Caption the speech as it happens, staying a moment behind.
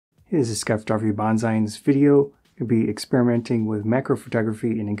This is Photography Bonsai. In this video, I'll be experimenting with macro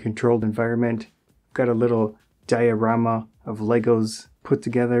photography in a controlled environment. I've got a little diorama of Legos put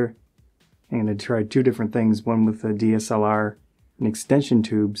together. I'm going to try two different things, one with a DSLR and extension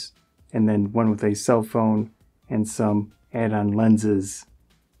tubes, and then one with a cell phone and some add-on lenses.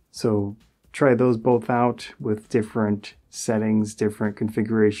 So try those both out with different settings, different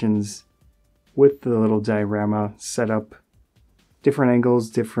configurations with the little diorama set up. Different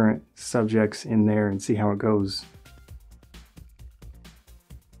angles, different subjects in there, and see how it goes.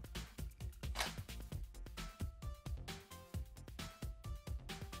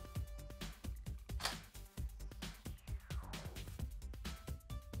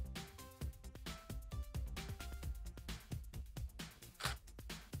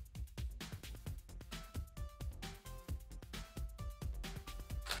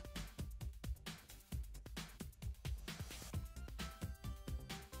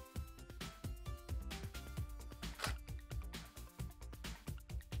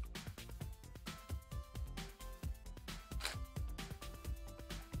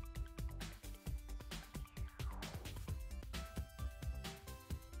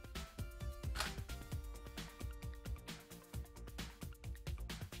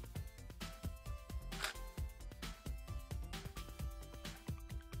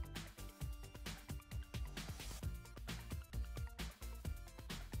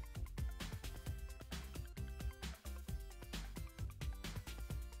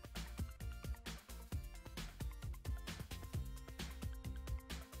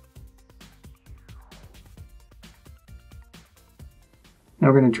 Now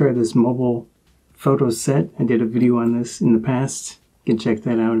we're going to try this mobile photo set. I did a video on this in the past. You can check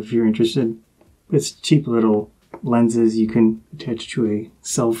that out if you're interested. It's cheap little lenses you can attach to a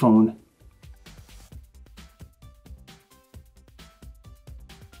cell phone.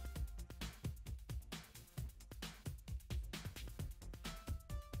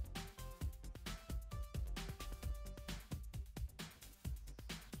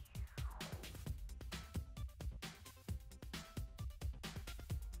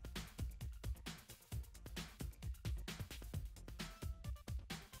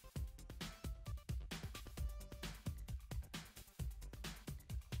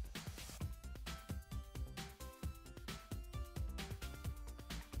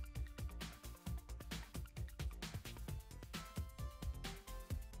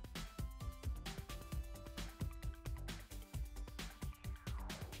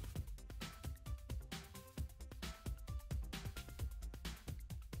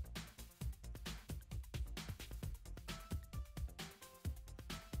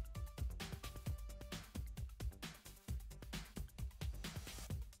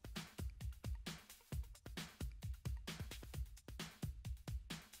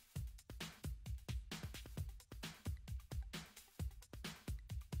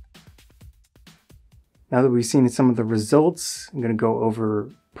 Now that we've seen some of the results, I'm going to go over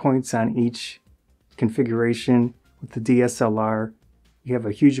points on each configuration. With the DSLR, you have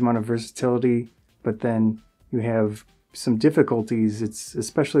a huge amount of versatility, but then you have some difficulties. It's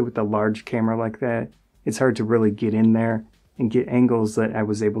especially with a large camera like that, it's hard to really get in there and get angles that I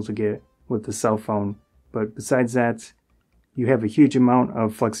was able to get with the cell phone. But besides that, you have a huge amount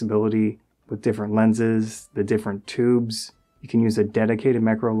of flexibility with different lenses, the different tubes. You can use a dedicated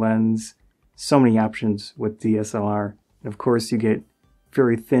macro lens. So many options with DSLR. And of course, you get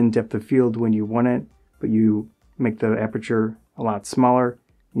very thin depth of field when you want it, but you make the aperture a lot smaller.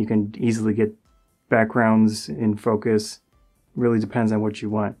 You can easily get backgrounds in focus. It really depends on what you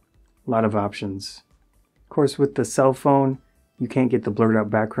want. A lot of options. Of course, with the cell phone, you can't get the blurred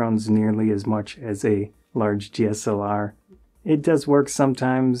out backgrounds nearly as much as a large DSLR. It does work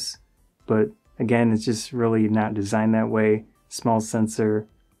sometimes, but again, it's just really not designed that way. Small sensor,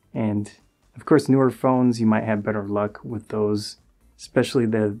 and of course, newer phones, you might have better luck with those, especially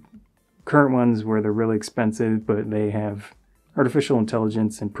the current ones where they're really expensive, but they have artificial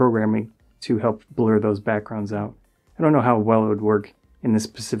intelligence and programming to help blur those backgrounds out. I don't know how well it would work in this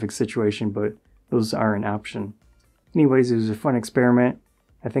specific situation, but those are an option. Anyways, it was a fun experiment.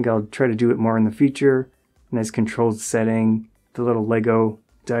 I think I'll try to do it more in the future. Nice controlled setting. The little Lego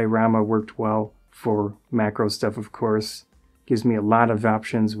diorama worked well for macro stuff, of course. Gives me a lot of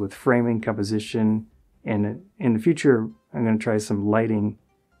options with framing, composition, and in the future I'm going to try some lighting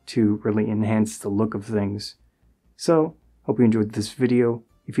to really enhance the look of things. So, hope you enjoyed this video.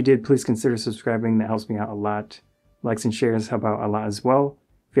 If you did, please consider subscribing. That helps me out a lot. Likes and shares help out a lot as well.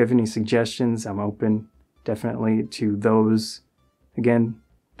 If you have any suggestions, I'm open definitely to those. Again,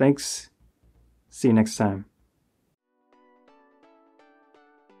 thanks. See you next time.